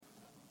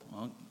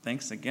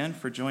Thanks again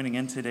for joining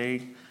in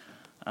today,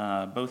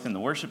 both in the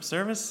worship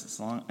service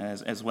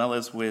as well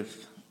as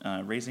with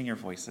raising your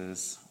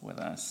voices with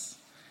us.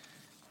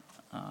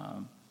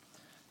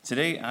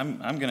 Today,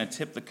 I'm going to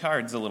tip the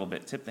cards a little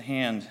bit, tip the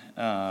hand,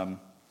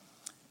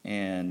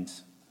 and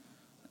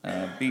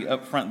be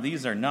upfront.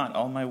 These are not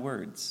all my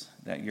words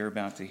that you're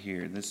about to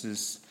hear. This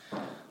is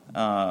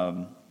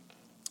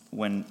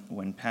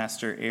when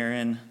Pastor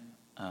Aaron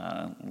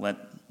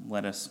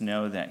let us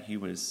know that he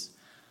was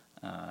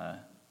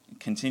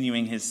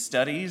continuing his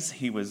studies.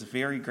 He was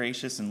very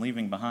gracious in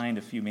leaving behind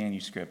a few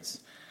manuscripts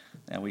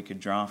that we could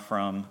draw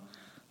from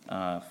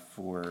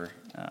for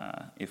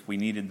if we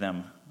needed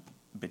them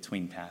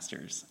between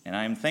pastors. And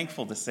I'm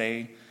thankful to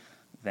say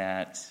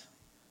that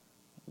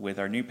with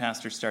our new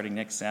pastor starting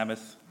next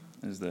Sabbath,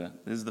 this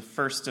is the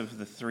first of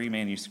the 3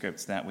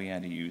 manuscripts that we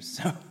had to use.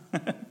 So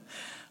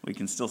we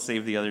can still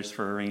save the others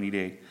for a rainy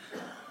day.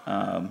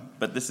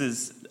 But this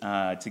is,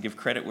 to give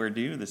credit where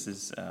due, this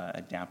is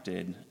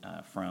adapted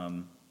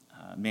from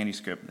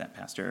manuscript that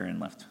Pastor Aaron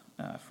left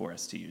for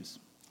us to use.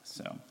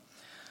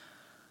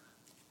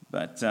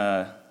 But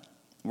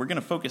we're going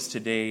to focus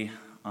today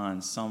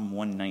on Psalm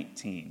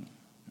 119.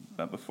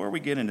 But before we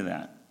get into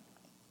that,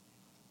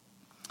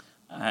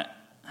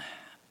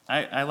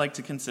 I like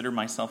to consider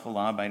myself a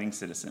law-abiding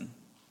citizen.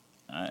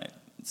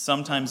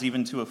 Sometimes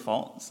even to a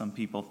fault. Some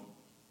people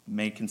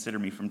may consider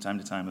me from time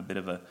to time a bit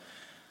of a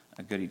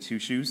goody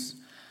two-shoes.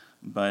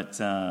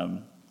 But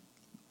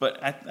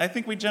I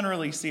think we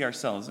generally see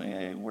ourselves,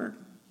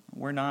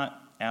 we're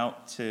not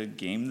out to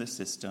game the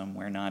system.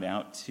 We're not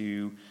out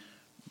to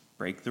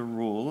break the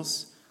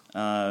rules.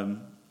 Or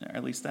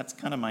at least that's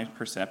kind of my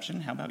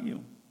perception. How about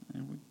you?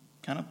 We're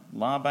kind of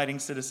law-abiding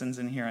citizens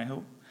in here, I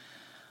hope.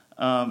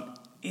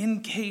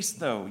 In case,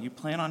 though, you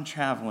plan on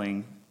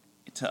traveling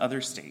to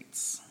other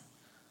states,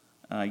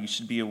 you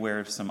should be aware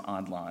of some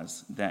odd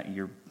laws that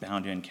you're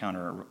bound to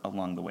encounter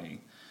along the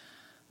way.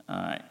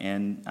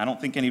 And I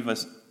don't think any of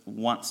us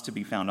wants to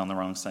be found on the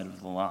wrong side of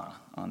the law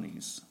on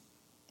these.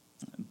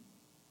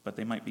 But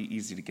they might be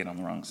easy to get on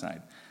the wrong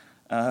side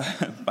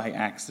by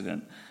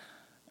accident.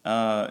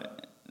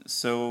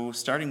 So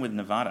starting with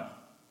Nevada,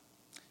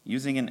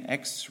 using an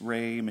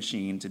X-ray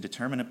machine to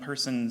determine a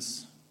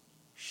person's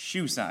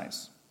shoe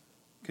size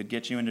could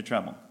get you into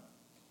trouble.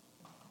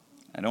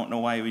 I don't know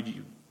why would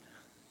you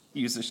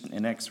use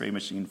an X-ray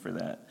machine for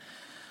that.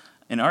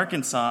 In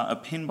Arkansas, a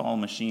pinball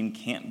machine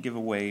can't give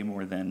away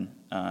more than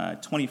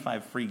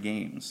 25 free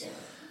games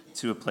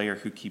to a player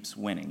who keeps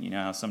winning. You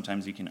know how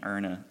sometimes you can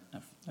earn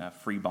a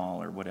free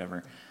ball or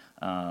whatever,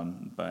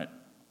 but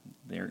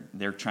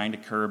they're trying to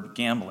curb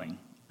gambling.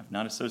 I've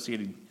not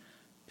associated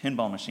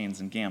pinball machines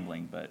and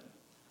gambling, but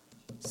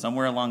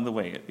somewhere along the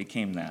way it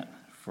became that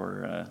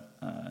for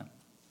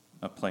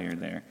a player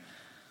there.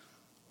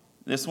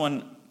 This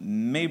one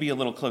may be a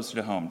little closer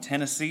to home.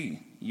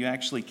 Tennessee, you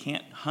actually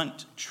can't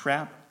hunt,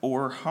 trap,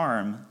 or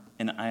harm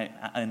an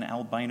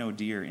albino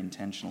deer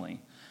intentionally.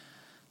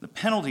 The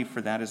penalty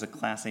for that is a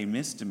Class A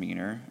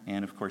misdemeanor,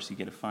 and of course you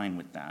get a fine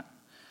with that.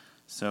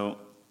 So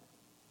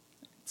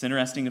it's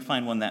interesting to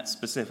find one that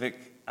specific.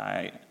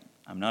 I'm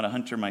not a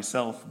hunter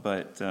myself,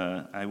 but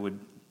I would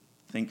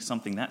think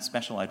something that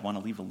special I'd want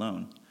to leave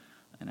alone,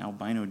 an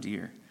albino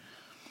deer.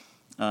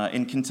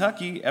 In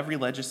Kentucky, every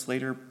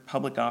legislator,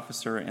 public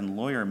officer, and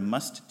lawyer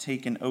must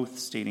take an oath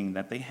stating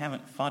that they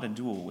haven't fought a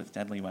duel with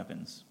deadly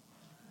weapons.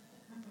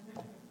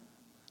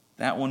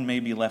 That one may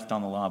be left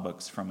on the law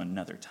books from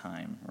another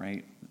time,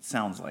 right? It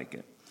sounds like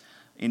it.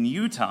 In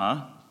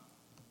Utah,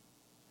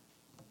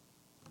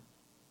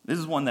 this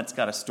is one that's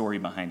got a story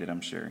behind it,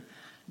 I'm sure.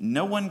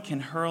 No one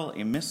can hurl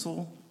a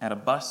missile at a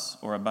bus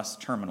or a bus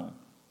terminal,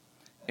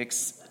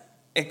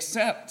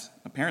 except,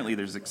 apparently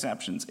there's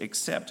exceptions,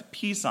 except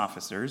peace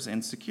officers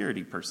and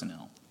security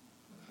personnel.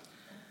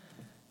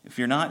 If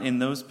you're not in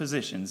those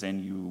positions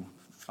and you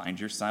find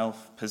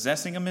yourself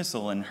possessing a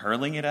missile and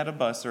hurling it at a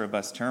bus or a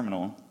bus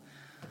terminal,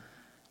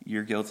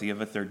 you're guilty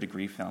of a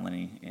 3rd-degree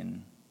felony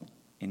in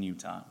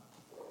Utah.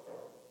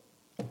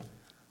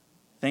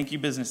 Thank you,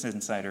 Business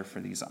Insider, for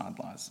these odd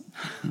laws.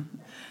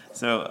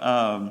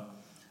 So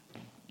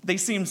they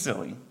seem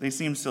silly.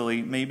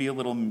 Maybe a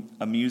little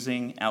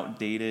amusing,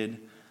 outdated,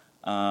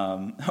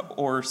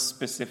 or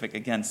specific.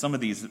 Again, some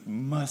of these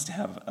must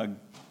have an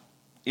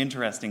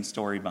interesting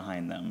story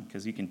behind them,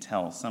 because you can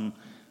tell some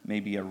may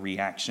be a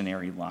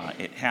reactionary law.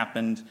 It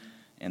happened,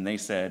 and they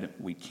said,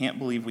 we can't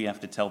believe we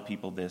have to tell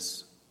people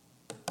this,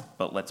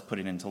 but let's put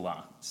it into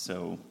law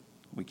so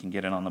we can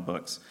get it on the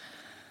books.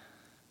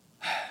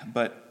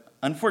 But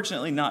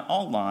unfortunately, not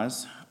all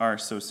laws are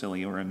so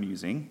silly or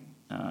amusing.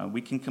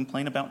 We can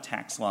complain about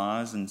tax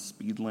laws and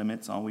speed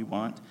limits all we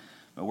want,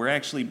 but we're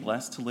actually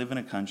blessed to live in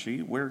a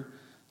country where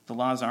the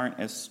laws aren't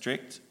as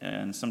strict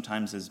and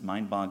sometimes as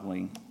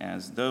mind-boggling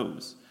as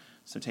those.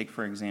 So take,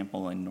 for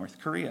example, in North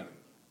Korea.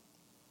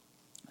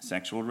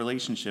 Sexual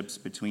relationships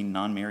between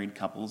non-married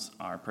couples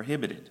are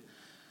prohibited.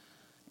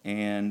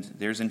 And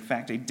there's, in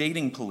fact, a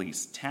dating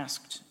police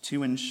tasked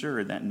to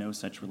ensure that no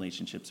such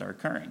relationships are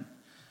occurring.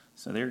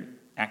 So they're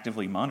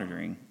actively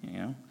monitoring,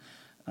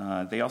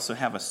 They also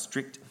have a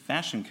strict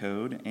fashion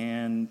code,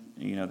 and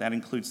that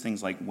includes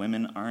things like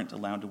women aren't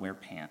allowed to wear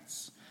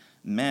pants.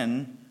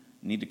 Men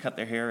need to cut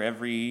their hair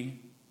every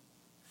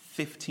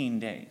 15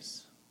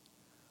 days.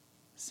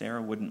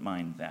 Sarah wouldn't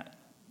mind that,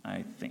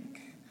 I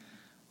think.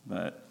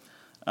 But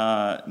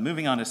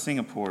moving on to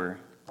Singapore,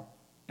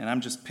 and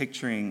I'm just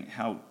picturing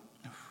how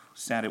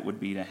sad it would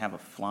be to have a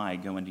fly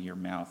go into your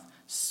mouth.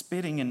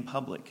 Spitting in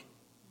public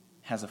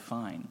has a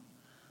fine.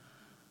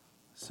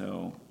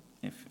 So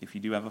if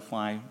you do have a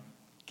fly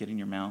get in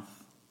your mouth,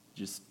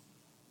 just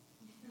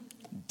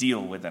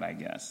deal with it, I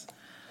guess.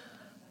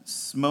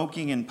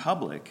 Smoking in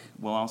public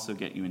will also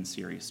get you in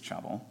serious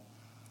trouble.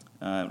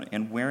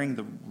 And wearing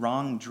the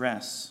wrong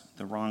dress,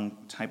 the wrong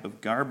type of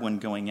garb when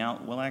going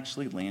out will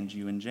actually land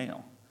you in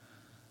jail.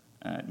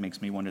 It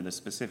makes me wonder the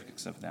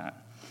specifics of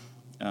that.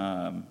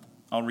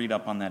 I'll read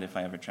up on that if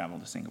I ever travel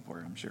to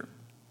Singapore, I'm sure.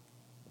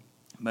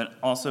 But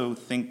also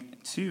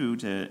think, too,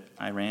 to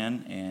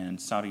Iran and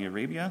Saudi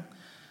Arabia.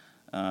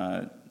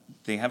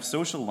 They have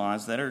social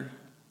laws that are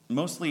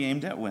mostly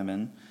aimed at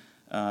women,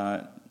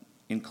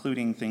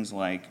 including things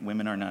like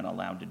women are not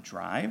allowed to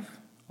drive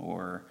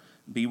or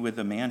be with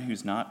a man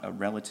who's not a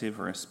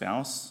relative or a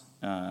spouse,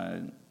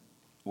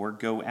 or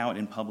go out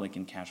in public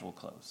in casual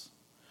clothes.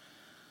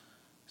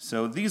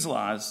 So these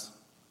laws,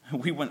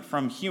 we went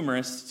from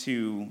humorous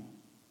to,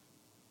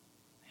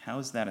 how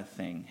is that a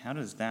thing?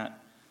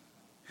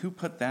 Who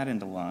put that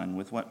into law and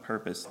with what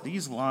purpose?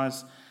 These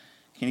laws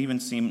can even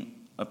seem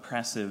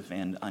oppressive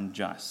and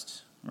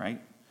unjust,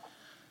 right?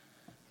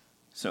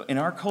 So in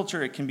our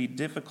culture, it can be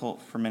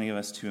difficult for many of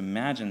us to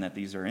imagine that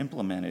these are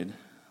implemented,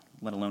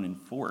 let alone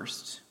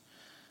enforced.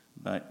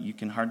 But you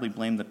can hardly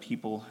blame them,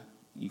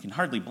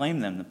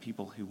 the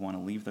people who want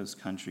to leave those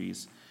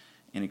countries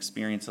and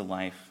experience a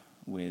life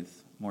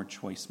with more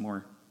choice,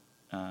 more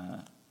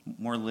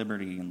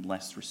liberty and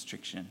less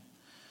restriction.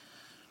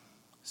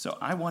 So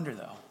I wonder,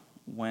 though,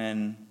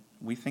 when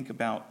we think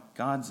about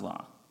God's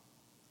law,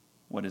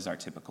 what is our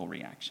typical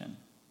reaction?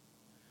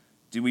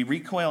 Do we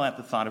recoil at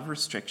the thought of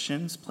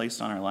restrictions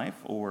placed on our life,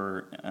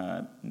 or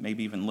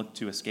maybe even look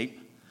to escape?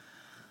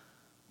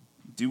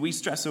 Do we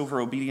stress over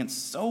obedience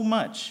so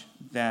much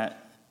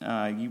that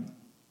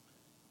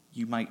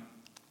you might,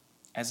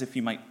 as if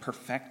you might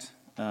perfect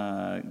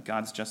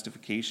God's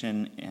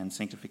justification and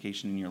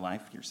sanctification in your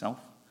life yourself?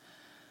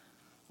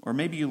 Or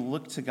maybe you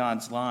look to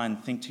God's law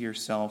and think to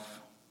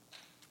yourself,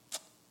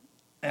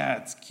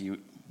 it's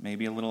cute,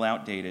 maybe a little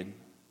outdated.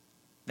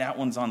 That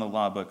one's on the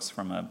law books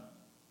from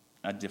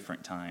a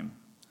different time.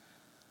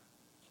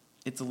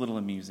 It's a little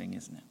amusing,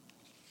 isn't it?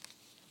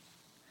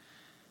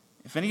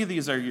 If any of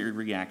these are your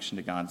reaction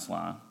to God's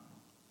law,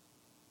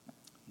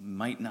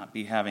 might not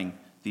be having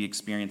the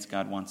experience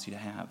God wants you to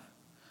have.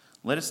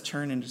 Let us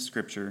turn into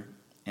Scripture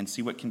and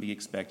see what can be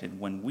expected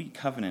when we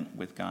covenant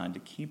with God to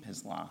keep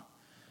his law,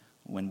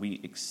 when we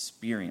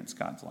experience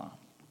God's law.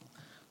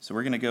 So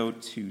we're going to go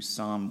to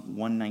Psalm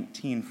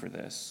 119 for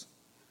this.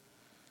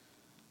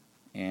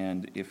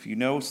 And if you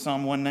know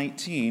Psalm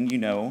 119, you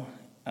know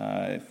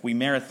if we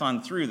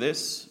marathon through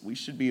this, we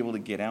should be able to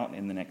get out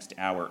in the next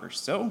hour or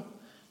so.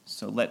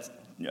 So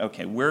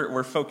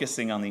we're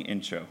focusing on the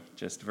intro,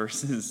 just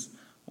verses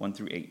 1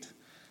 through 8.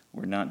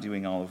 We're not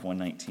doing all of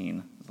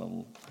 119,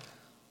 the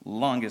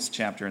longest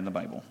chapter in the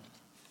Bible.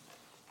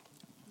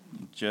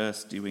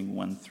 Just doing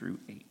 1 through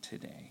 8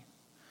 today.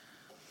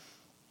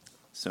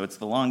 So it's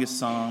the longest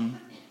psalm,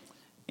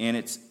 and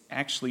it's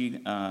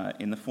actually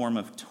in the form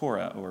of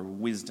Torah, or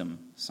wisdom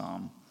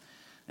psalm.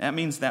 That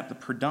means that the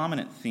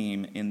predominant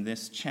theme in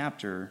this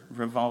chapter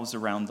revolves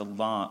around the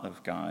law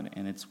of God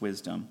and its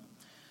wisdom,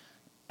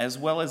 as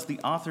well as the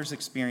author's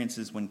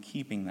experiences when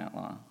keeping that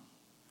law.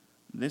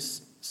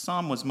 This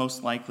psalm was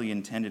most likely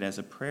intended as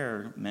a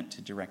prayer meant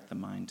to direct the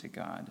mind to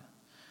God,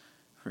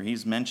 for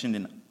he's mentioned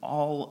in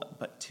all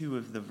but 2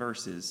 of the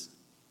verses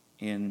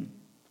in,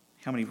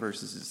 how many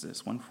verses is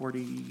this?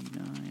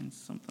 149,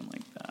 something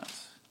like that.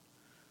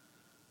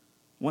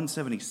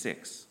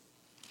 176.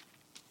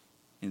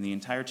 In the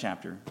entire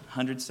chapter,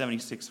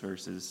 176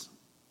 verses,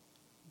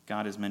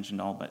 God has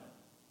mentioned all but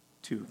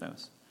 2 of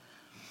those.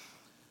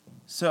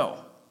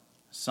 So,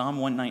 Psalm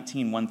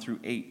 119, 1 through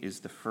 8 is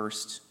the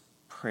first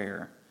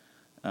prayer,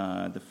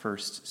 the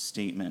first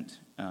statement,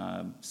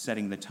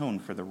 setting the tone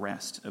for the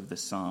rest of the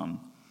psalm.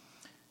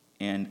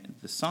 And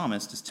the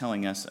psalmist is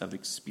telling us of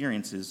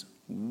experiences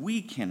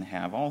we can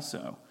have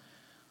also,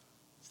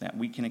 that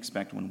we can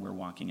expect when we're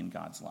walking in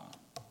God's law.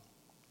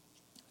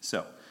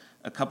 So,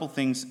 a couple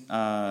things.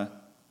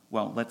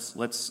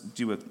 Let's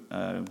do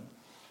a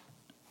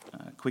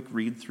quick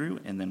read through,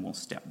 and then we'll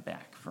step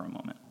back for a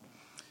moment.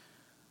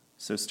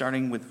 So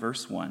starting with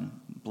verse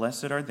 1,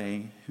 "Blessed are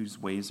they whose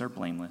ways are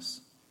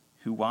blameless,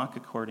 who walk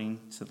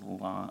according to the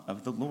law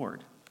of the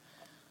Lord.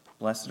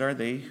 Blessed are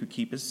they who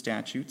keep his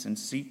statutes and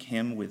seek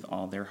him with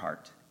all their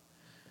heart.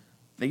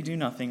 They do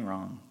nothing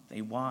wrong,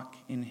 they walk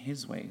in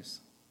his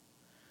ways.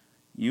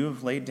 You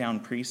have laid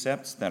down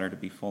precepts that are to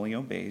be fully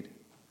obeyed.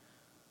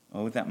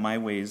 Oh, that my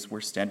ways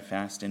were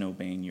steadfast in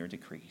obeying your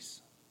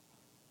decrees.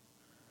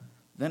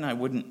 Then I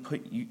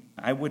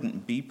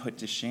wouldn't be put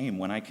to shame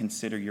when I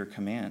consider your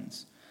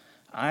commands.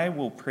 I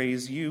will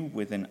praise you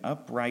with an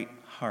upright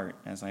heart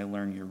as I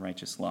learn your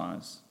righteous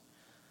laws.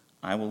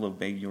 I will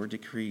obey your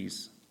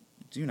decrees.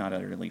 Do not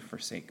utterly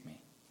forsake me.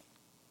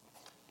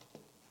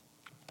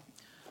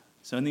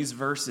 So in these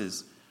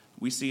verses,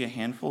 we see a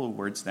handful of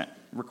words that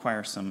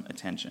require some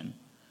attention.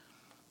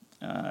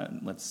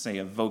 Let's say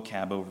a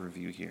vocab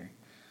overview here.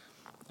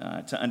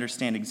 To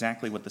understand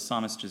exactly what the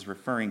psalmist is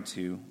referring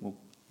to, we'll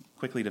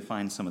quickly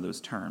define some of those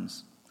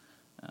terms.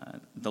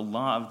 The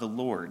law of the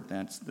Lord,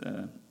 that's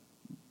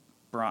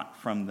brought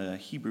from the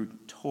Hebrew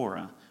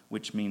Torah,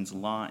 which means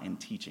law and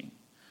teaching.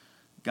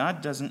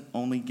 God doesn't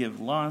only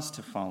give laws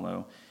to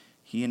follow,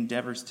 he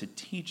endeavors to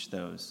teach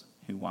those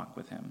who walk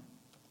with him.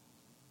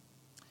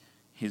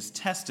 His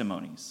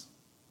testimonies,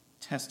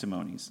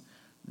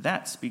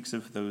 that speaks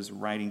of those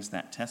writings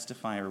that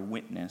testify or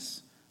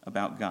witness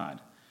about God.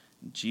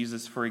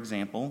 Jesus, for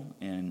example,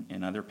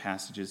 in other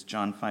passages,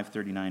 John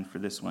 5:39 for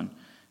this one,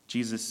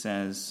 Jesus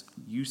says,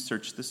 "You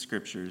search the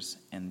scriptures,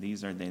 and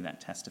these are they that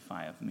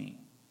testify of me."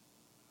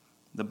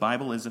 The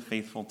Bible is a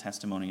faithful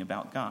testimony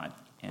about God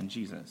and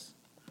Jesus.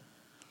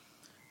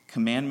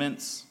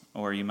 Commandments,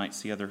 or you might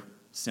see other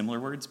similar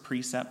words,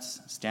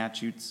 precepts,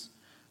 statutes,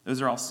 those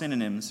are all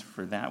synonyms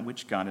for that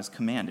which God has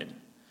commanded.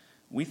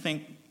 We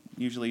think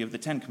usually of the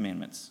Ten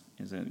Commandments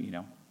is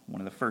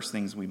one of the first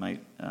things we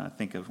might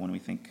think of when we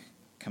think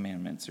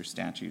commandments or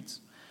statutes.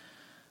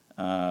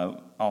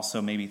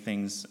 Also maybe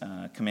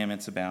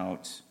commandments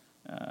about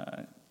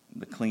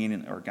the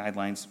clean or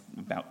guidelines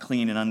about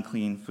clean and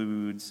unclean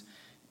foods,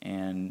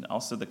 and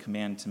also the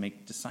command to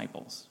make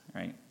disciples,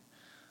 right?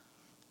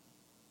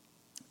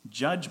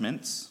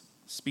 Judgments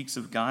speaks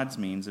of God's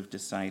means of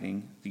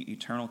deciding the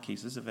eternal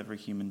cases of every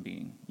human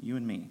being, you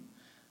and me.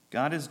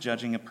 God is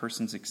judging a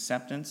person's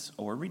acceptance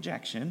or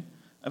rejection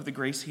of the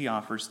grace he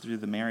offers through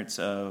the merits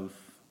of,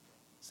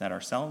 is that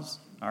ourselves,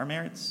 our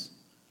merits?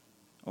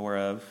 Or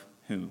of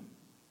who?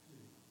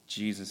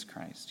 Jesus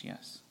Christ,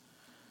 yes.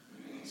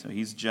 So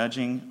he's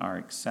judging our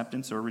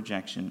acceptance or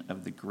rejection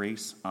of the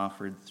grace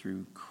offered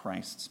through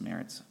Christ's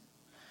merits.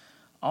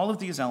 All of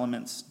these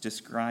elements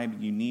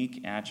describe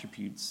unique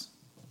attributes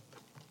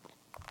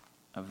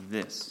of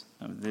this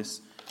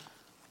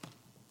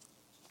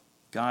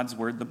God's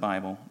word, the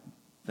Bible.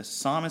 The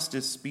psalmist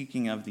is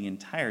speaking of the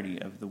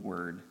entirety of the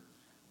word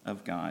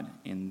of God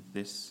in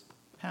this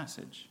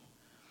passage.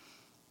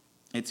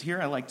 It's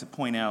here I like to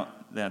point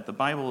out that the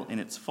Bible in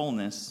its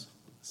fullness,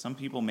 some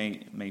people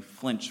may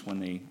flinch when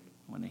they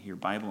hear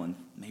Bible, and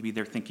maybe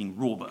they're thinking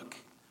rule book.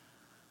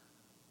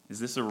 Is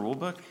this a rule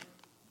book?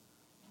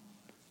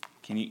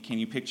 Can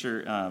you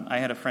picture? I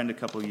had a friend a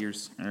couple of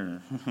years.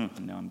 No,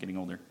 I'm getting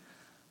older.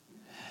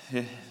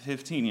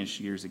 15-ish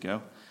years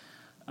ago,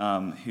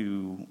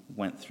 who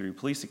went through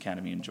police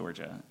academy in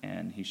Georgia,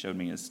 and he showed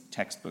me his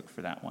textbook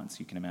for that one. So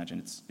you can imagine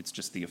it's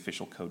just the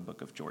official code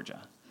book of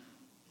Georgia.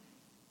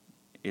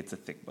 It's a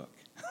thick book.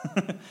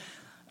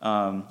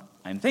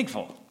 I'm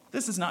thankful.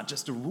 This is not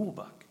just a rule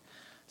book.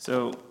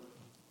 So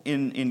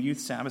in Youth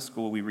Sabbath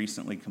School, we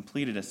recently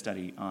completed a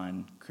study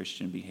on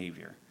Christian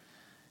behavior.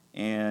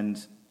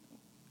 And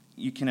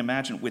you can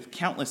imagine with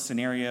countless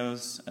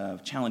scenarios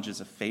of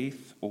challenges of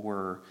faith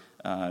or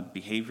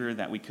behavior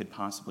that we could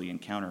possibly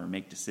encounter or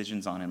make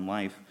decisions on in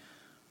life,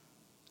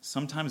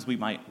 sometimes we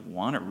might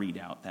want to read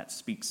out that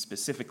speaks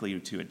specifically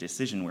to a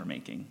decision we're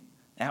making.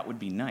 That would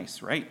be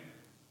nice, right?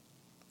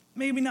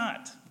 Maybe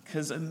not,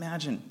 because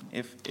imagine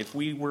if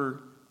we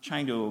were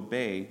trying to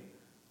obey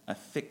a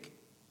thick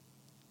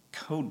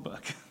code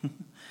book.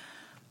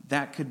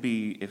 That could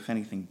be, if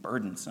anything,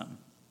 burdensome.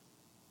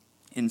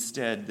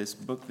 Instead, this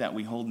book that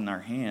we hold in our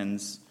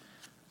hands,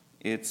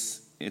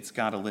 it's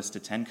got a list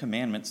of 10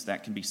 commandments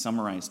that can be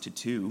summarized to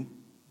 2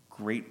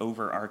 great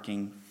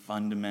overarching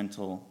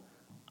fundamental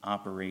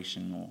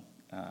operational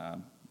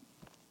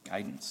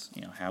guidance,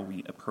 how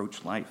we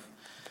approach life,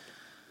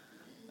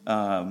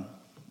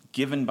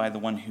 given by the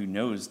one who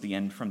knows the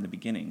end from the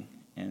beginning.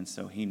 And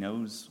so he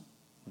knows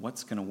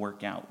what's going to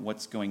work out,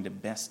 what's going to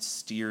best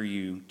steer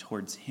you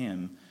towards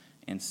him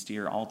and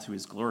steer all to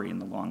his glory in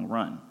the long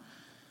run.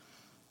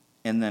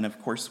 And then, of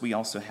course, we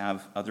also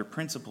have other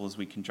principles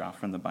we can draw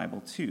from the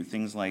Bible, too.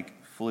 Things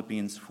like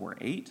Philippians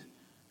 4:8,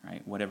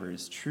 right? Whatever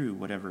is true,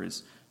 whatever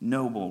is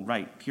noble,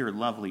 right, pure,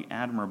 lovely,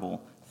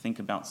 admirable, think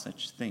about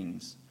such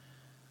things.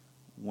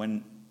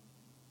 When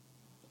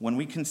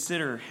we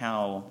consider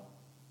how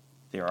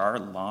there are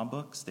law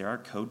books, there are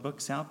code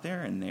books out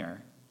there, and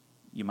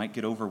you might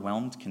get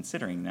overwhelmed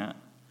considering that.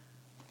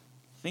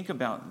 Think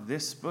about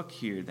this book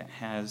here that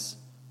has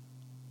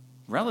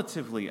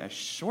relatively a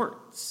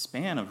short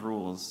span of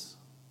rules,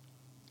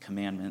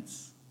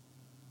 commandments,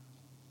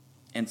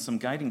 and some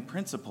guiding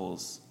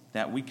principles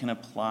that we can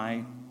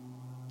apply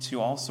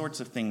to all sorts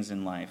of things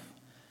in life.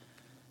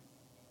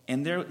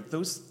 And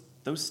those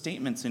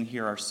statements in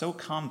here are so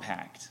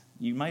compact,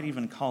 you might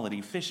even call it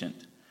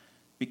efficient,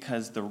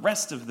 because the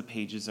rest of the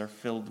pages are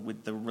filled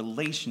with the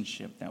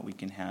relationship that we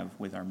can have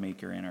with our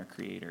Maker and our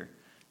Creator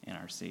and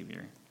our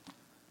Savior.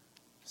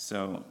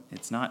 So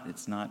it's not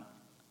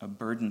a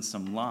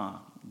burdensome law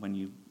when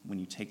you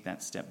take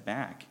that step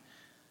back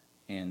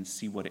and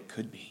see what it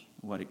could be,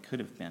 what it could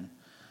have been.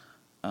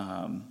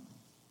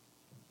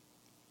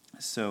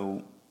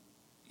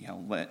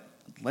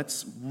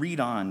 Let's read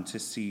on to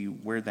see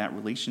where that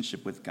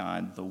relationship with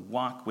God, the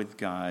walk with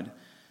God,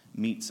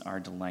 meets our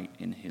delight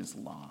in his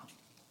law.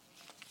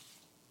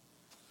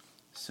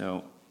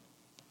 So,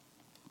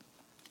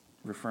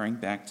 referring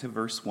back to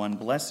verse 1,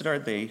 blessed are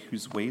they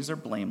whose ways are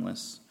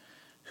blameless,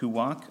 who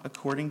walk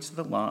according to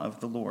the law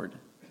of the Lord.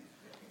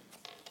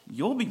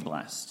 You'll be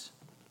blessed.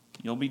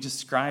 You'll be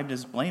described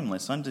as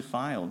blameless,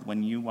 undefiled,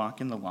 when you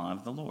walk in the law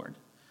of the Lord.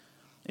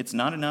 It's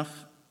not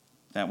enough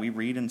that we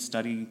read and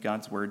study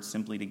God's word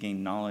simply to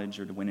gain knowledge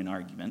or to win an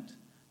argument.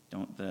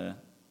 Don't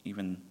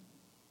even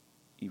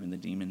the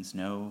demons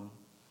know?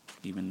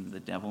 Even the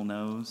devil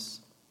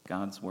knows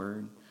God's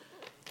word?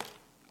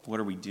 What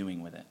are we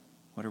doing with it?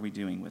 What are we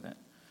doing with it?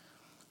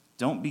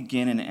 Don't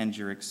begin and end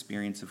your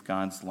experience of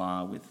God's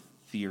law with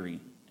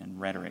theory and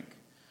rhetoric.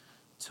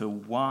 To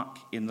walk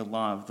in the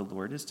law of the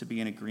Lord is to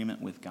be in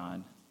agreement with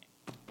God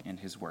and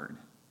his word.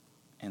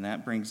 And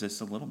that brings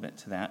us a little bit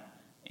to that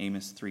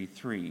Amos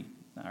 3:3,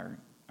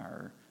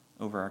 our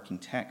overarching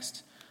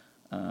text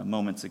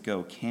moments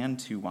ago. Can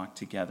two walk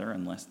together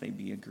unless they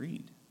be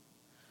agreed?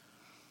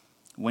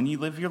 When you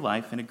live your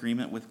life in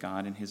agreement with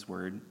God and his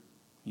word,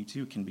 you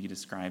too can be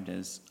described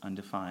as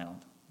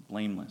undefiled,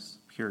 blameless,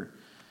 pure.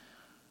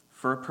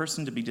 For a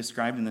person to be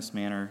described in this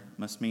manner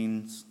must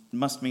mean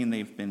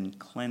they've been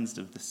cleansed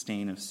of the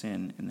stain of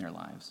sin in their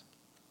lives.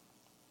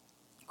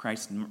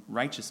 Christ's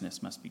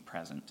righteousness must be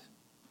present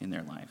in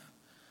their life.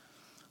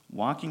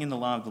 Walking in the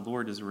law of the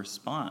Lord is a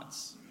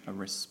response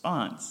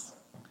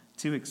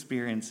to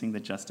experiencing the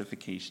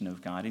justification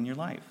of God in your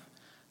life,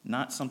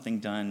 not something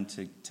done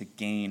to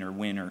gain or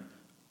win or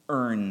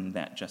earn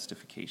that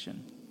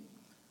justification.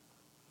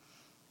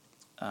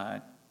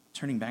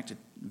 Turning back to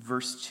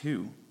verse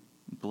 2,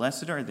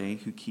 blessed are they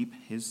who keep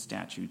his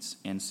statutes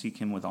and seek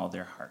him with all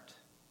their heart.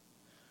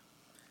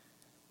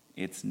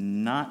 It's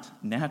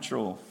not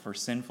natural for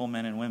sinful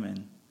men and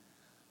women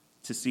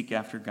to seek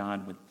after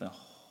God with the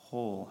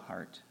whole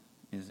heart,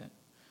 is it?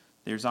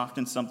 There's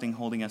often something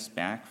holding us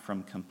back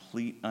from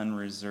complete,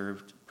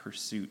 unreserved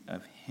pursuit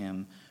of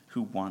him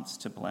who wants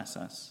to bless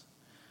us.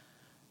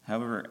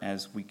 However,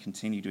 as we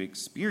continue to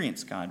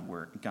experience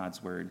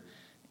God's word,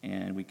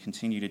 and we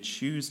continue to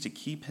choose to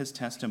keep his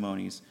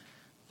testimonies,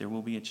 there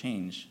will be a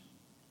change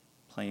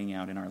playing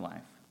out in our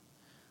life.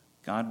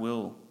 God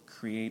will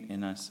create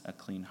in us a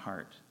clean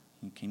heart.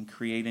 He can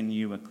create in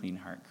you a clean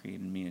heart, create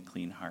in me a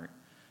clean heart,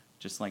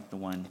 just like the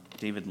one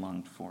David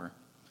longed for.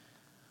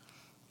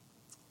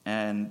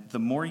 And the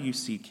more you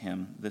seek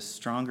him, the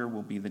stronger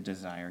will be the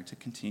desire to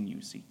continue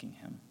seeking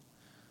him.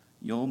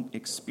 You'll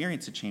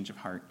experience a change of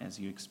heart as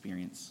you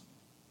experience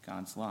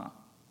God's law.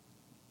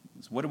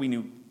 So what do we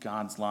know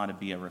God's law to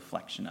be a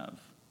reflection of?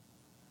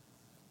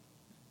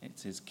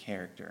 It's his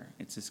character.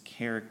 It's his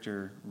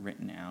character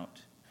written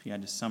out. If you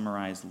had to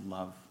summarize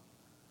love,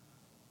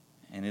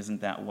 and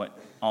isn't that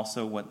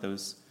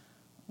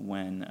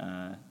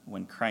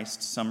when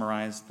Christ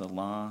summarized the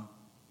law,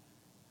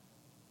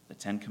 the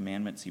 10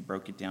 Commandments, he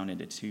broke it down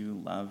into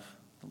 2: love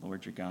the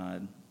Lord your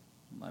God,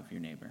 love your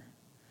neighbor.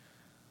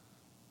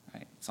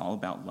 Right? It's all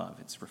about love.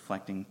 It's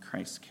reflecting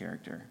Christ's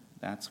character.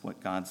 That's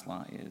what God's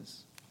law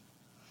is.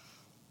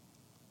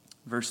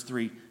 Verse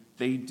 3,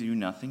 they do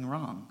nothing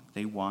wrong.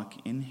 They walk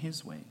in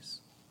his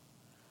ways.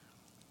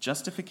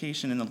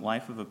 Justification in the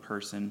life of a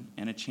person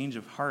and a change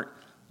of heart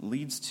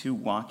leads to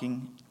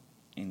walking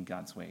in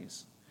God's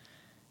ways.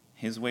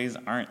 His ways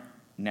aren't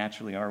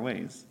naturally our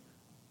ways.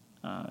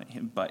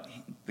 But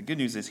the good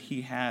news is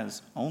he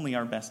has only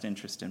our best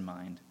interest in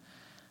mind.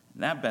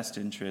 That best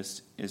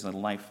interest is a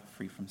life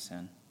free from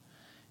sin.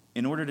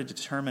 In order to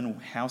determine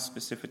how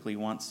specifically he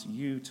wants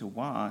you to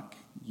walk,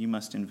 you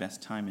must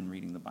invest time in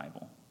reading the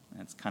Bible.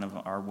 That's kind of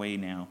our way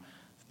now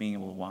of being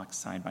able to walk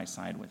side by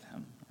side with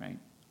him, right?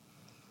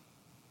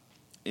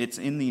 It's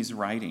in these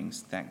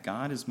writings that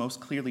God has most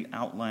clearly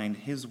outlined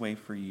his way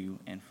for you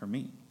and for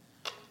me.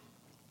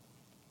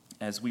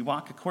 As we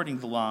walk according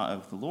to the law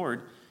of the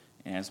Lord,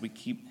 and as we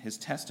keep his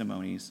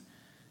testimonies,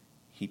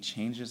 he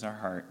changes our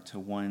heart to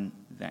one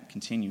that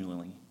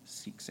continually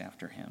seeks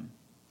after him.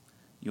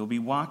 You'll be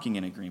walking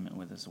in agreement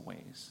with his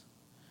ways.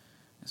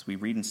 As we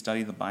read and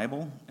study the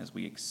Bible, as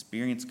we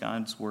experience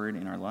God's word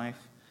in our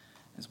life,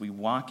 as we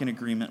walk in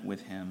agreement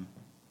with him,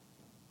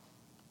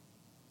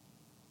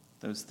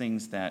 those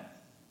things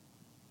that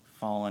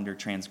fall under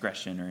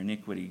transgression or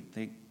iniquity,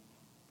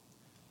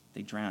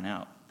 they drown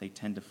out. They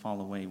tend to fall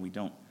away.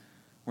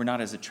 We're not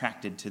as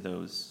attracted to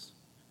those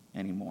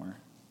anymore.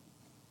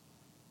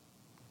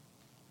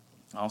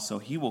 Also,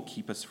 he will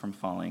keep us from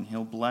falling.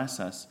 He'll bless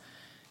us,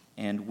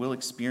 and we'll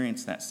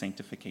experience that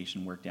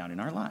sanctification worked out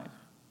in our life.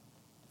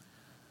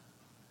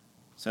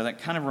 So that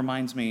kind of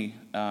reminds me,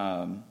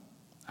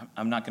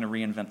 I'm not going to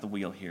reinvent the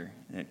wheel here.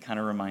 It kind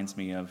of reminds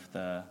me of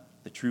the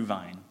true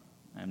vine.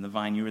 I'm the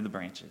vine, you are the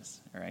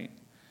branches, all right?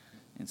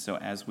 And so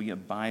as we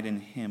abide in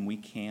him, we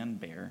can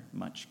bear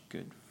much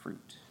good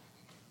fruit.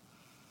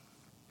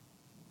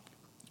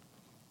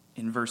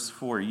 In verse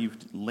 4,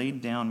 you've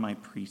laid down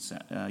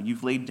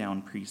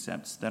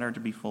precepts that are to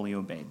be fully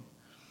obeyed.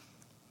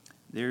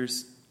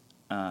 There's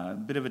a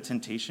bit of a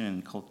temptation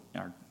in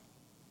our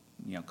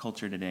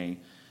culture today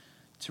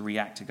to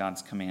react to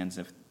God's commands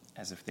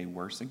as if they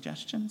were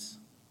suggestions,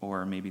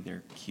 or maybe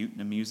they're cute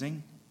and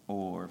amusing,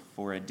 or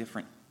for a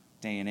different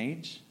day and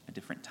age, a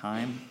different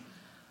time.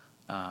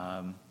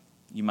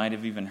 You might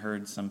have even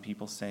heard some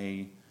people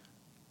say,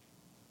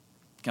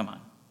 come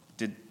on,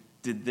 did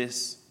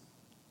this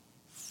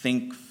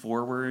think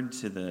forward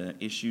to the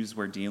issues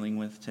we're dealing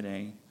with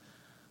today?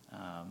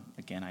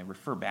 Again, I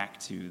refer back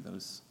to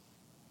those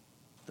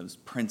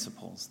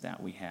principles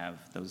that we have,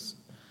 those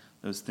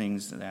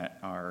things that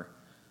are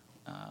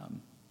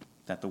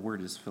that the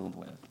Word is filled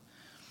with.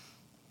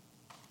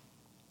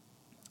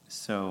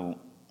 So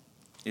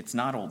it's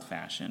not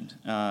old-fashioned.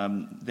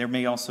 There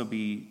may also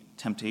be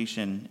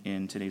temptation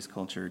in today's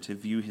culture to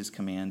view his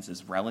commands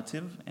as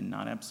relative and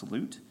not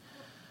absolute.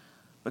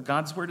 But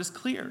God's word is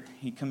clear.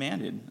 He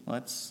commanded,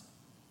 let's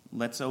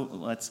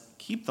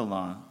keep the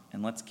law,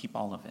 and let's keep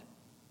all of it.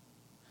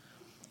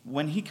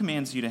 When he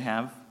commands you to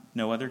have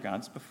no other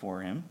gods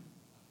before him,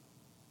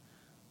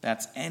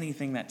 that's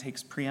anything that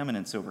takes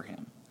preeminence over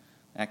him.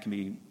 That can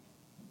be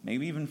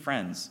maybe even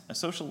friends. A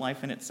social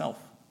life in itself,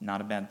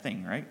 not a bad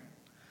thing, right?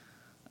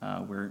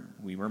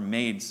 We were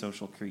made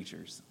social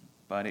creatures,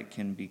 but it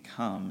can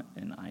become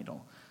an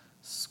idol.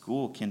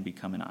 School can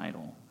become an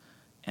idol.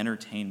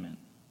 Entertainment,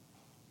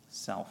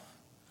 self.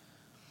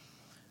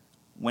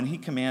 When he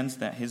commands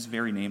that his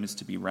very name is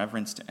to be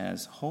reverenced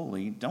as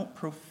holy, don't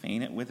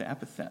profane it with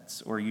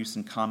epithets or use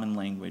in common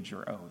language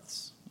or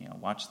oaths.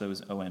 Watch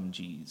those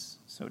OMGs,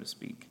 so to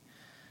speak.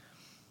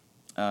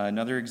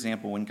 Another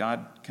example, when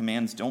God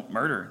commands don't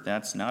murder,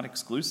 that's not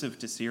exclusive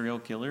to serial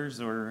killers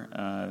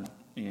or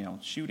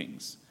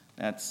shootings.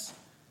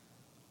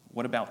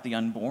 What about the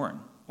unborn?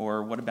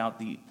 Or what about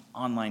the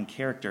online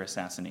character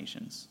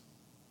assassinations?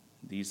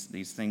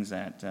 These things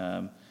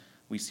that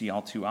we see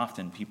all too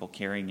often, people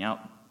carrying out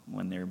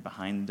when they're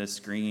behind a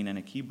screen and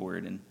a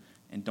keyboard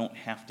and don't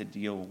have to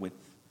deal with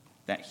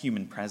that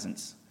human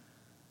presence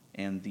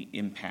and the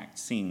impact,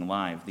 seeing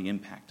live, the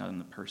impact on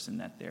the person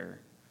that they're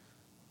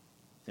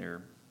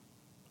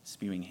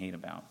spewing hate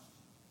about.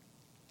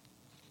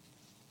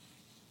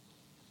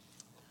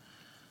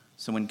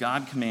 So when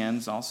God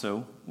commands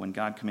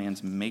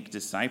make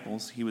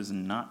disciples, he was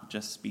not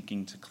just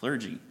speaking to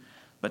clergy,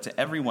 but to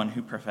everyone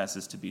who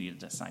professes to be a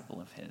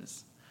disciple of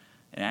his.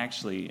 And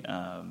actually,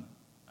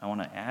 I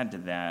want to add to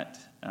that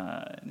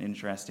an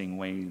interesting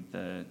way.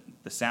 The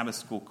Sabbath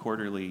School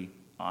Quarterly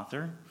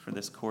author for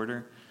this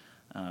quarter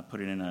put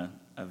it in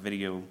a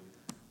video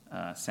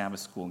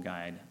Sabbath School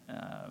guide.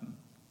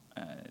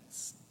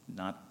 It's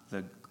not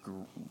the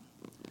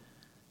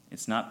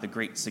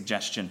great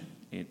suggestion.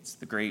 It's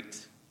the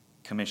great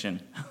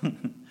commission.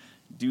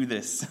 Do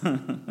this.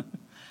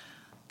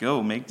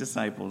 Go make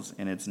disciples.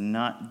 And it's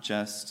not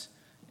just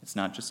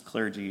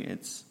clergy,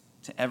 it's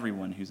to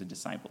everyone who's a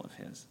disciple of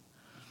his.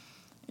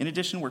 In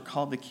addition, we're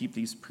called to keep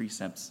these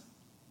precepts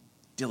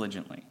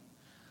diligently.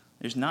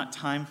 There's not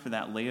time for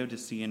that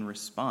Laodicean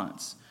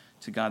response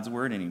to God's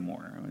word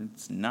anymore.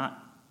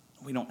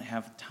 We don't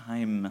have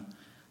time.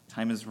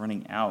 Time is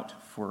running out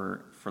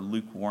for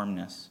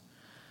lukewarmness.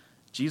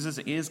 Jesus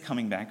is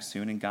coming back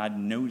soon, and God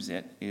knows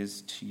it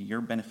is to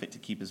your benefit to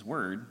keep his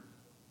word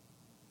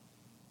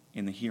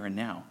in the here and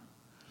now.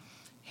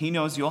 He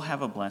knows you'll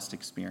have a blessed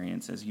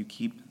experience as you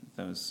keep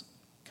those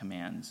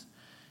commands.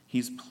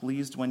 He's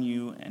pleased when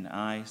you and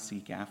I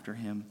seek after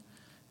him,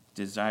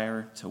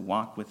 desire to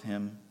walk with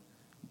him,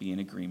 be in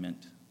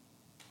agreement,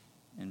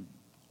 and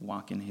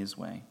walk in his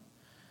way.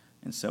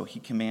 And so he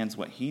commands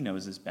what he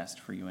knows is best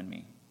for you and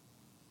me.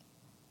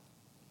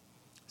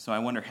 So I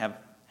wonder,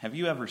 have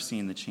you ever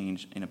seen the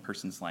change in a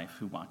person's life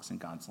who walks in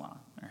God's law?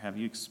 Or have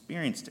you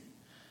experienced it?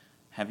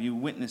 Have you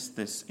witnessed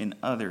this in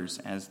others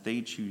as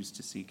they choose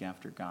to seek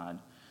after God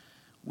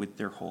with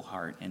their whole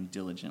heart and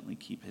diligently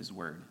keep his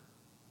word?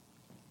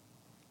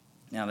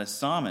 Now, the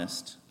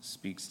psalmist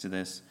speaks to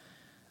this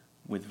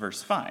with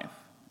verse 5.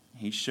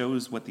 He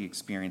shows what the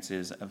experience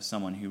is of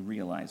someone who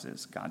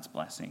realizes God's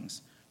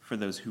blessings for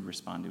those who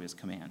respond to his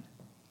command.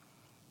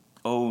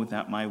 Oh,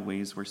 that my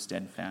ways were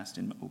steadfast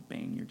in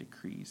obeying your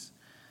decrees.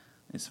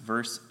 This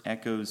verse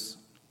echoes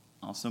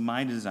also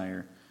my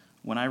desire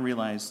when I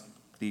realized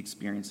the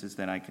experiences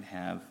that I could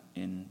have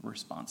in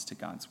response to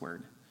God's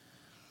word.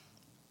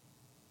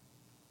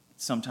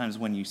 Sometimes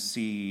when you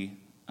see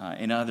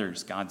in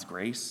others God's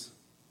grace,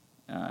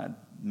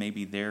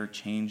 maybe their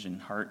change in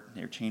heart,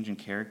 their change in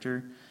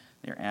character,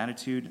 their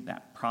attitude,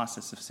 that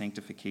process of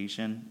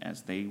sanctification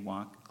as they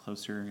walk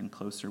closer and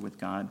closer with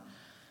God,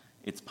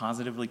 it's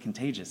positively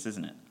contagious,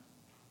 isn't it?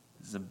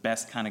 It's the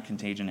best kind of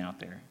contagion out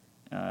there.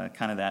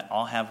 Kind of that,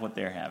 I'll have what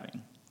they're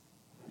having.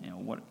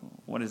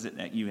 What is it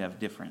that you have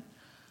different?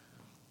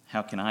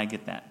 How can I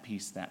get that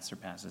peace that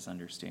surpasses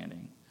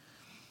understanding?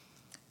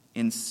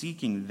 in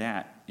seeking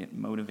that, it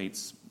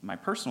motivates my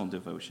personal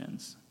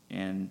devotions.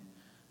 And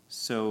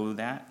so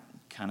that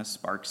kind of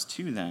sparks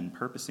too then,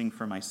 purposing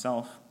for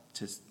myself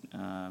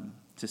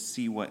to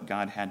see what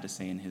God had to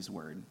say in his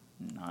word,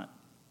 not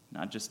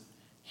just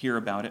hear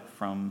about it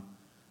from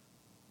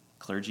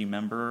a clergy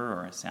member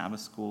or a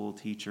Sabbath school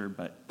teacher,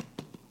 but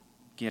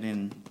get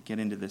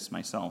into this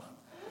myself.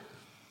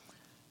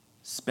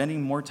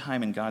 Spending more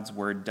time in God's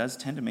word does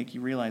tend to make you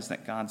realize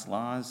that God's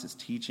laws, his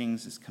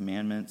teachings, his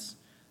commandments,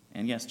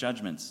 and yes,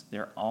 judgments,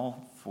 they're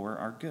all for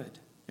our good.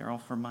 They're all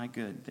for my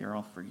good. They're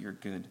all for your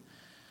good.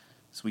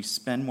 So we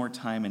spend more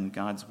time in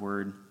God's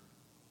word.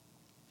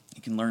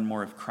 You can learn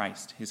more of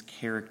Christ, his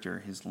character,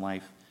 his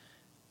life,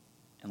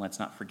 and let's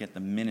not forget the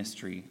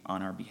ministry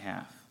on our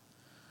behalf.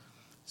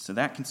 So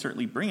that can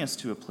certainly bring us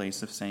to a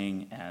place of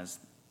saying,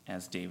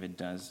 as David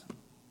does,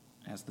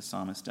 as the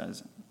psalmist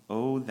does,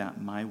 "Oh,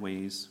 that my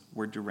ways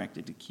were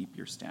directed to keep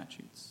your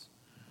statutes."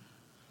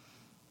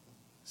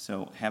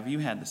 So have you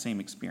had the same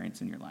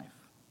experience in your life?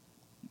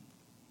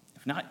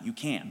 If not, you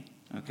can,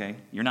 okay?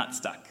 You're not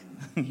stuck.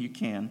 You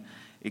can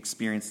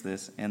experience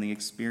this, and the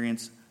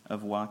experience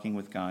of walking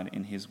with God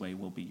in his way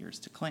will be yours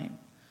to claim.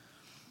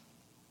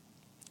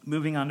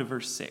 Moving on to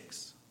verse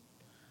 6.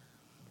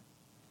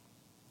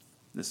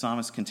 The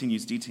psalmist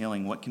continues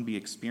detailing what can be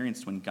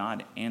experienced when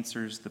God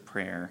answers the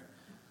prayer.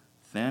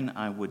 "Then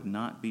I would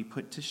not be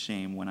put to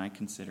shame when I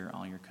consider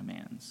all your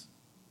commands."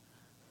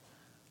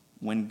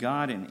 When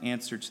God, in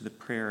answer to the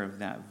prayer of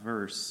that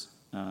verse,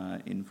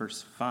 in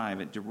verse 5,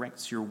 it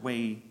directs your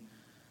way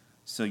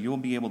so you'll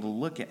be able to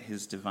look at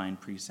his divine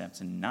precepts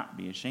and not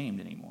be ashamed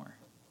anymore.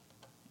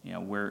 You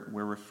know, we're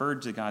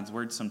referred to God's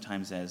word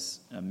sometimes as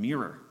a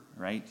mirror,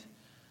 right?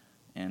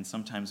 And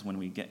sometimes when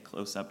we get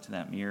close up to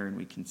that mirror and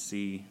we can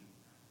see,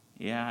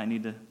 yeah, I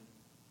need to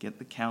get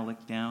the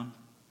cowlick down,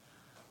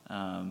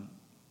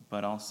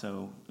 but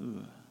also,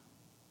 ooh,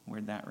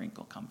 where'd that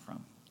wrinkle come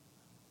from?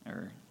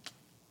 Or,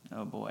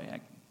 oh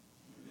boy,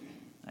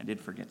 I did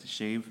forget to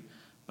shave.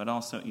 But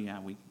also, yeah,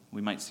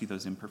 we might see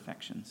those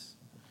imperfections.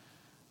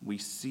 We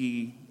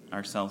see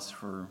ourselves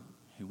for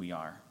who we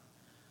are.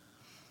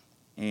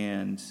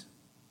 And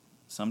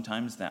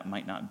sometimes that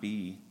might not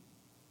be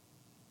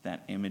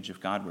that image of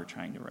God we're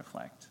trying to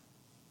reflect.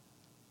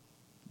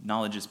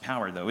 Knowledge is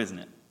power, though, isn't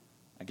it?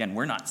 Again,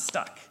 we're not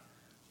stuck.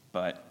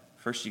 But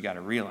first you got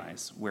to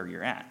realize where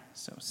you're at.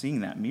 So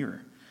seeing that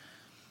mirror,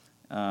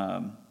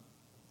 it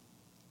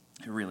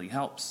really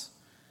helps.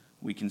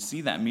 We can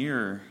see that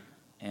mirror,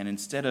 and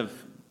instead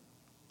of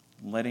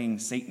letting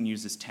Satan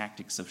use his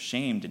tactics of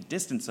shame to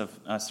distance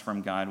us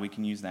from God, we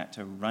can use that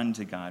to run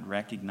to God,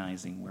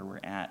 recognizing where we're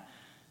at.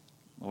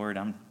 Lord,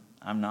 I'm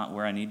not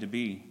where I need to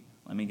be.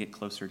 Let me get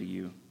closer to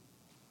you.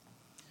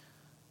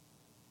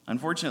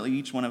 Unfortunately,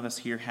 each one of us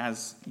here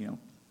has,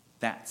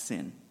 that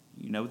sin.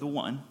 The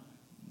one.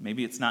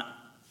 Maybe it's not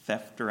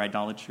theft or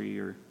idolatry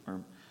or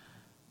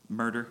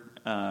murder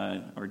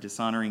or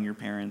dishonoring your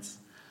parents.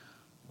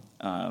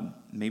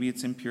 Maybe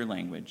it's impure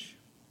language.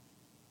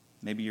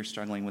 Maybe you're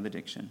struggling with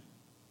addiction.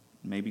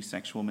 Maybe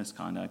sexual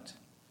misconduct.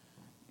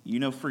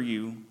 For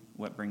you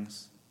what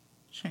brings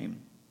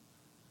shame.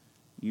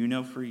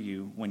 For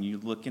you, when you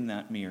look in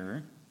that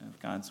mirror of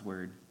God's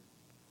word,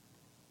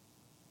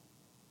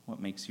 what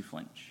makes you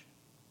flinch.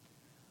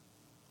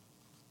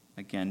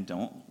 Again,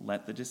 don't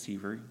let the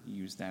deceiver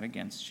use that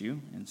against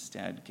you.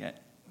 Instead,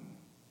 get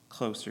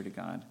closer to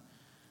God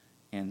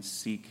and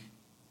seek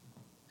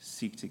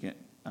to get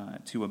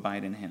to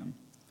abide in him.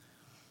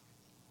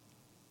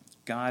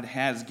 God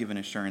has given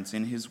assurance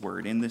in his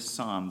word, in this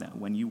psalm, that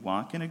when you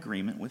walk in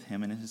agreement with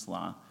him and his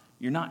law,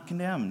 you're not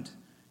condemned.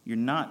 You're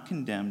not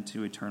condemned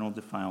to eternal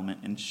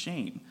defilement and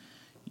shame.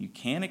 You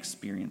can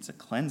experience a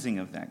cleansing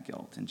of that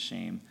guilt and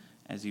shame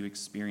as you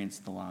experience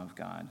the law of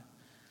God.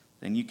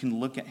 Then you can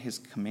look at his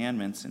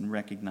commandments and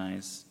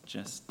recognize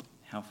just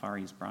how far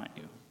he's brought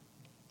you.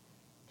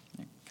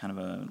 Kind of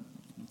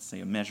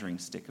a measuring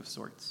stick of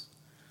sorts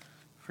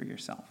for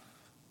yourself.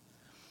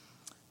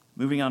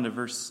 Moving on to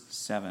verse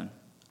 7.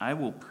 "I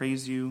will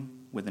praise you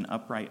with an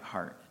upright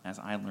heart as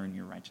I learn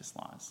your righteous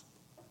laws."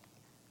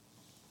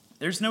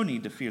 There's no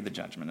need to fear the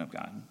judgment of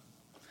God.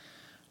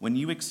 When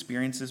you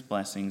experience his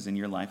blessings in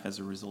your life as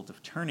a result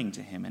of turning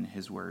to him and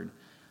his word,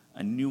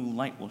 a new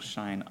light will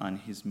shine on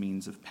his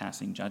means of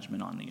passing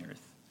judgment on the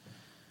earth.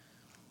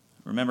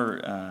 Remember,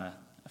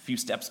 a few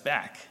steps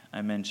back,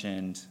 I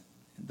mentioned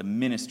the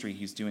ministry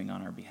he's doing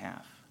on our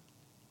behalf.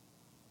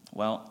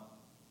 Well,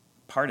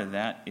 part of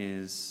that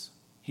is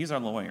he's our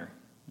lawyer.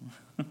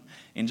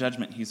 In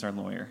judgment, he's our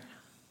lawyer.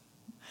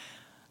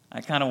 I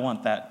kind of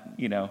want that,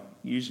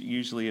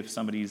 usually if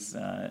somebody's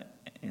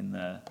in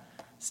the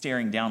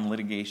staring down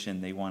litigation,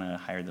 they want to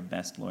hire the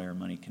best lawyer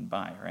money can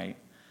buy, right?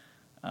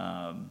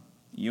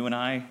 You and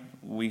I,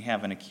 we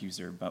have an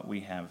accuser, but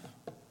we have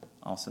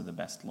also the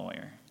best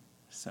lawyer.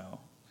 So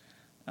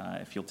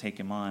if you'll take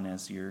him on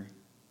as your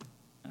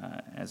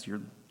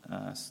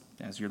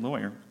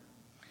lawyer,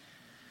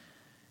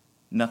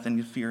 nothing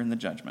to fear in the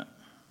judgment.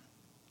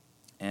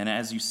 And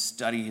as you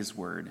study his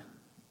word,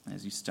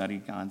 as you study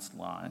God's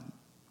law,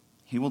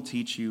 He will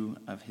teach you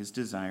of his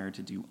desire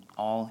to do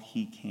all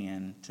he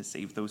can to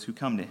save those who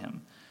come to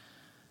him.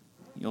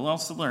 You'll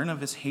also learn of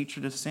his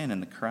hatred of sin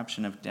and the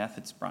corruption of death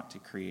it's brought to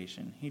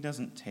creation. He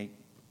doesn't take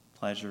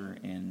pleasure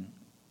in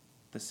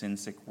the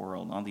sin-sick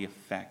world, all the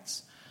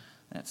effects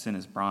that sin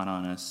has brought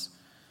on us.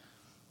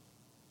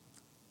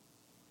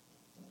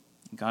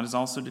 God is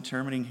also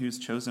determining who's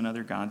chosen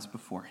other gods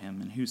before him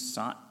and who's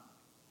sought,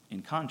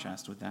 in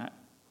contrast with that,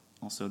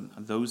 also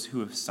those who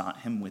have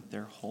sought him with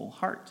their whole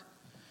heart.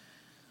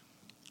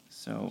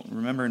 So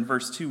remember in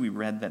verse 2 we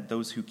read that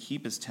those who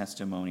keep his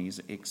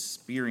testimonies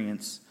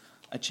experience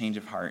a change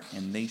of heart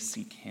and they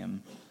seek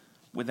him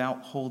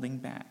without holding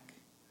back.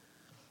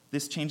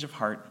 This change of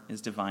heart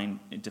is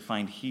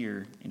defined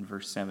here in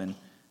verse 7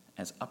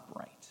 as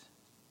upright,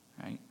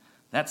 right?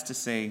 That's to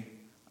say,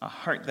 a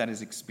heart that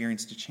has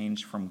experienced a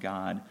change from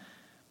God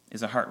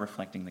is a heart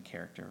reflecting the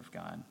character of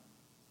God.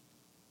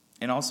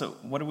 And also,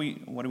 what do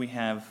we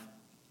have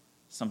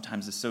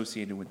sometimes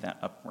associated with that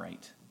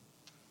upright?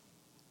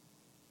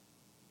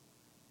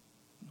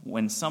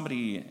 When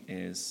somebody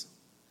is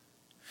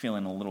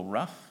feeling a little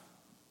rough,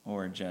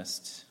 or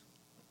just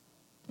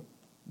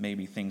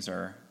maybe things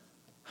are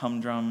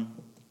humdrum,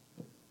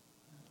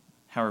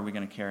 how are we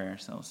going to carry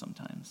ourselves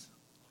sometimes?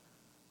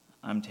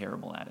 I'm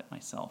terrible at it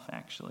myself,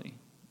 actually.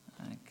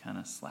 I kind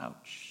of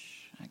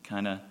slouch. I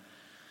kind of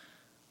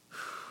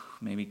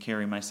maybe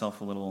carry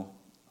myself a little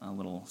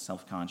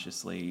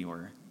self-consciously,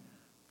 or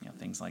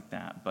things like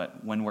that.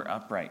 But when we're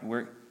upright,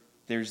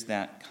 there's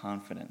that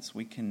confidence.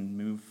 We can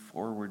move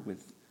forward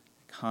with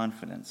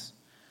confidence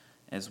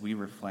as we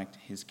reflect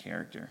his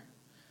character.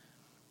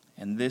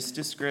 And this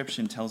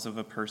description tells of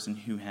a person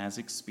who has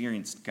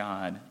experienced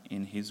God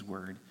in his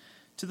word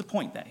to the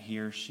point that he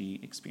or she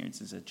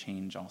experiences a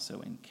change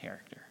also in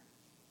character.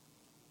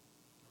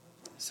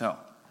 So,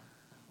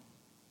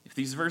 if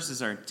these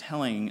verses are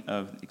telling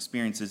of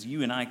experiences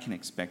you and I can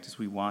expect as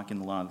we walk in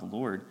the law of the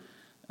Lord,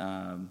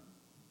 doesn't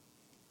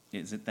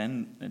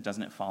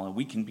it follow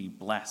we can be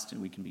blessed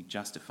and we can be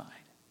justified,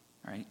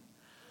 right?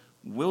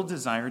 We'll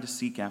desire to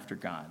seek after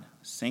God.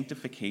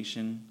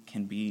 Sanctification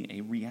can be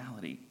a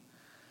reality.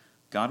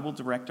 God will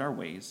direct our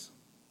ways.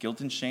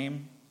 Guilt and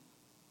shame,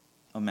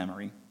 a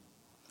memory.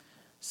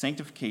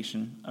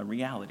 Sanctification, a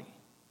reality.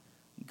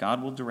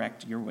 God will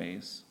direct your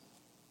ways.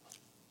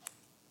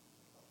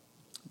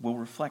 Will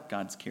reflect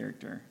God's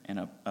character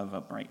and of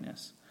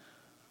uprightness.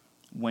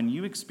 When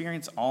you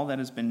experience all that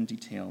has been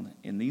detailed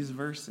in these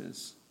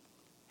verses,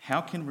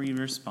 how can we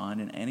respond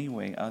in any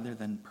way other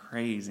than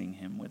praising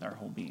him with our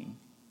whole being?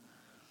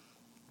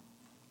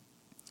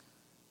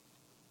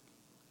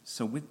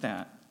 So with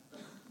that,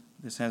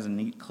 this has a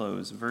neat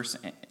close. Verse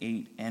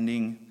 8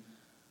 ending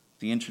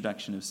the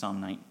introduction of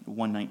Psalm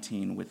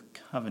 119 with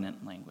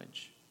covenant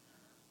language.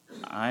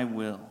 I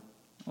will.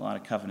 A lot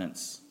of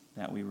covenants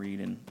that we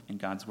read in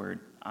God's word.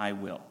 I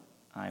will.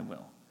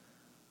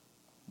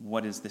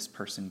 What is this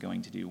person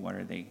going to do? What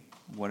are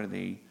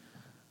they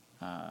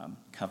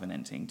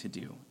covenanting to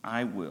do?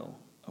 I will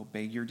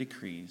obey your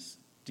decrees.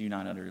 Do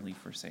not utterly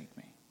forsake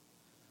me.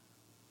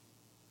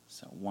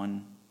 So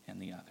one and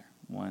the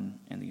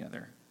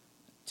other.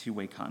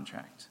 Two-way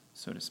contract,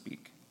 so to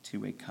speak.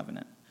 Two-way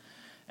covenant.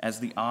 As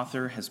the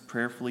author has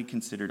prayerfully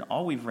considered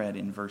all we've read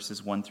in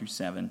verses 1 through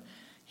 7,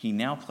 he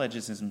now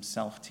pledges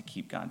himself to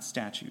keep God's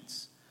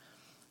statutes.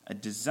 A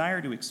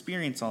desire to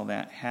experience all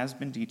that has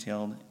been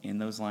detailed in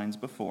those lines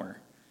before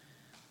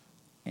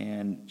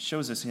and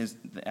shows us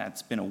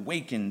that's been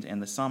awakened,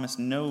 and the psalmist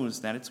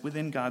knows that it's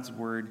within God's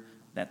word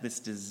that this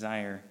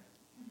desire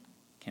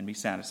can be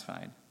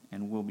satisfied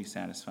and will be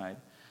satisfied.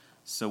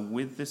 So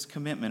with this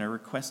commitment, a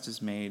request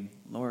is made,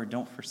 Lord,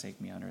 don't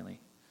forsake me utterly.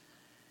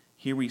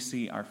 Here we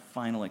see our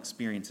final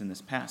experience in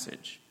this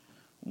passage.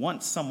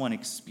 Once someone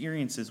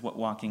experiences what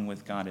walking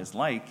with God is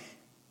like,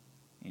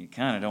 you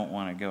kind of don't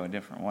want to go a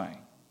different way.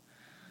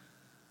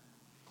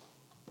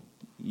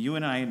 You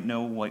and I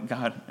know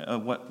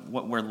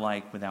what we're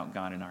like without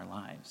God in our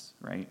lives,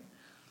 right?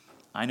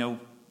 I know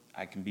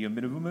I can be a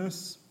bit of a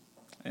mess.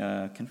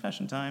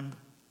 Confession time,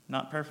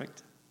 not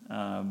perfect.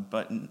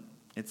 But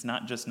it's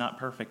not just not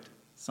perfect.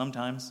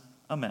 Sometimes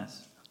a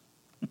mess.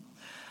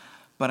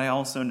 But I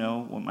also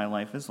know what my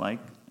life is like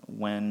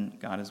when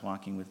God is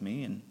walking with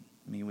me and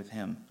me with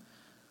him,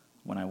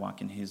 when I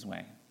walk in his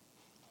way.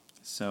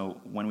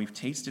 So when we've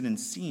tasted and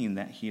seen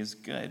that he is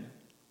good,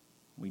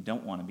 we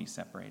don't want to be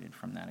separated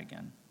from that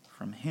again,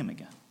 from him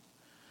again.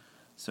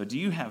 So do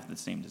you have the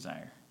same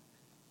desire?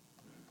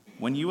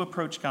 When you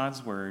approach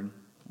God's word,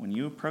 when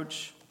you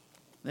approach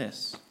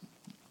this,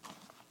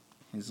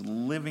 his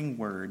living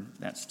word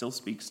that still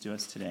speaks to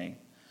us today,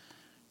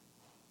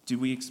 do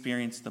we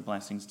experience the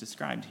blessings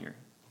described here?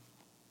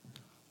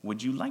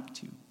 Would you like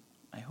to?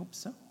 I hope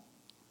so.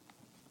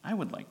 I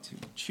would like to.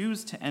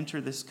 Choose to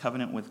enter this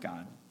covenant with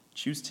God.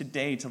 Choose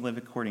today to live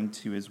according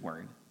to his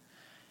word.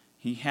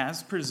 He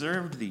has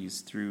preserved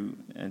these through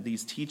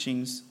these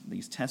teachings,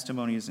 these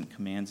testimonies and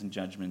commands and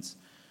judgments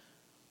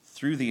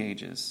through the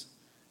ages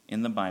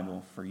in the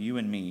Bible for you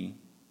and me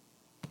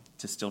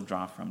to still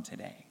draw from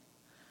today.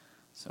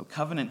 So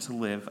covenant to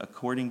live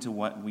according to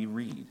what we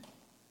read.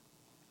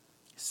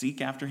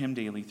 Seek after him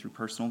daily through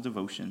personal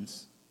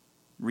devotions,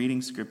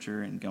 reading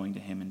scripture, and going to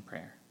him in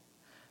prayer.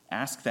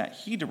 Ask that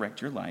he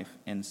direct your life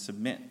and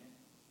submit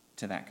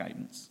to that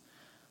guidance.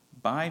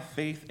 By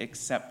faith,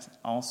 accept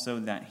also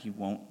that he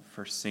won't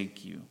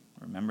forsake you.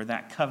 Remember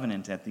that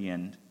covenant at the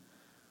end.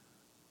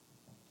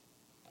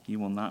 He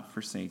will not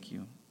forsake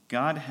you.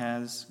 God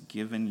has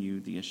given you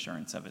the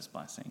assurance of his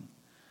blessing.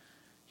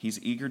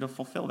 He's eager to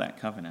fulfill that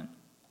covenant,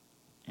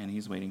 and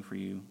he's waiting for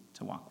you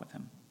to walk with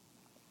him.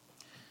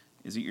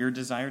 Is it your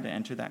desire to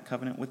enter that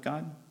covenant with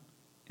God?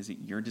 Is it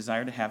your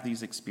desire to have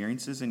these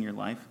experiences in your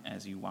life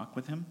as you walk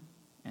with him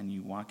and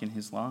you walk in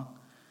his law?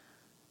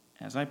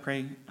 As I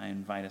pray, I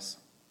invite us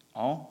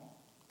all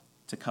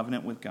to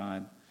covenant with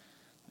God,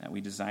 that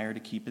we desire to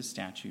keep his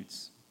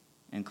statutes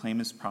and claim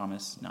his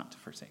promise not to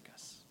forsake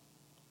us.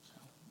 So,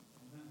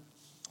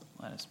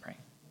 let us pray.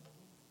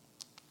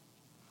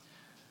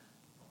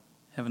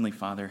 Heavenly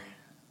Father,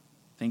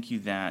 thank you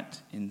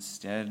that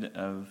instead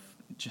of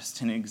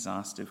just an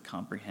exhaustive,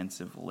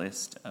 comprehensive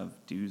list of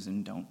do's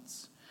and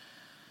don'ts,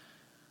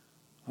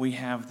 we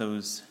have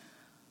those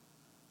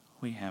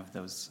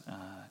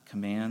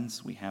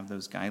commands, we have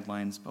those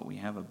guidelines, but we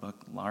have a book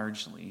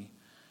largely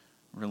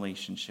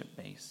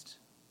relationship-based,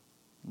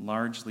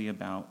 largely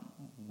about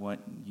what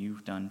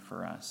you've done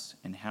for us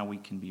and how we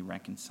can be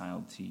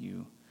reconciled to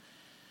you.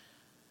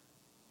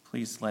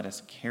 Please let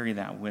us carry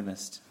that with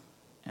us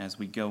as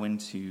we go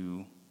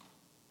into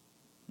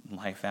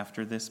life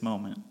after this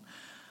moment,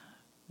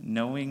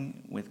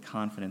 knowing with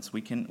confidence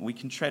we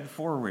can tread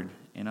forward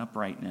in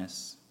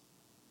uprightness,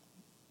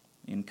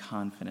 in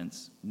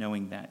confidence,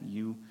 knowing that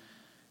you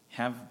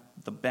have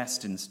the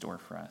best in store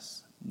for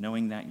us,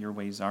 knowing that your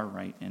ways are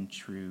right and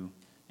true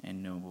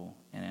and noble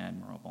and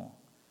admirable,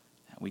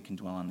 that we can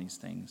dwell on these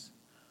things.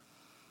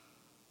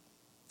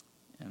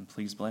 And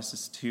please bless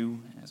us too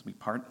as we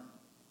part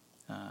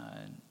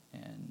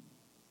and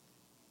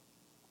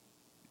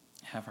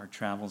have our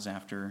travels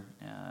after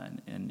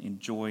and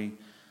enjoy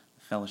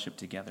fellowship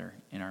together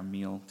in our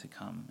meal to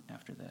come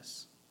after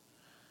this.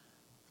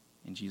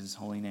 In Jesus'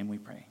 holy name we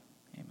pray.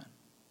 Amen.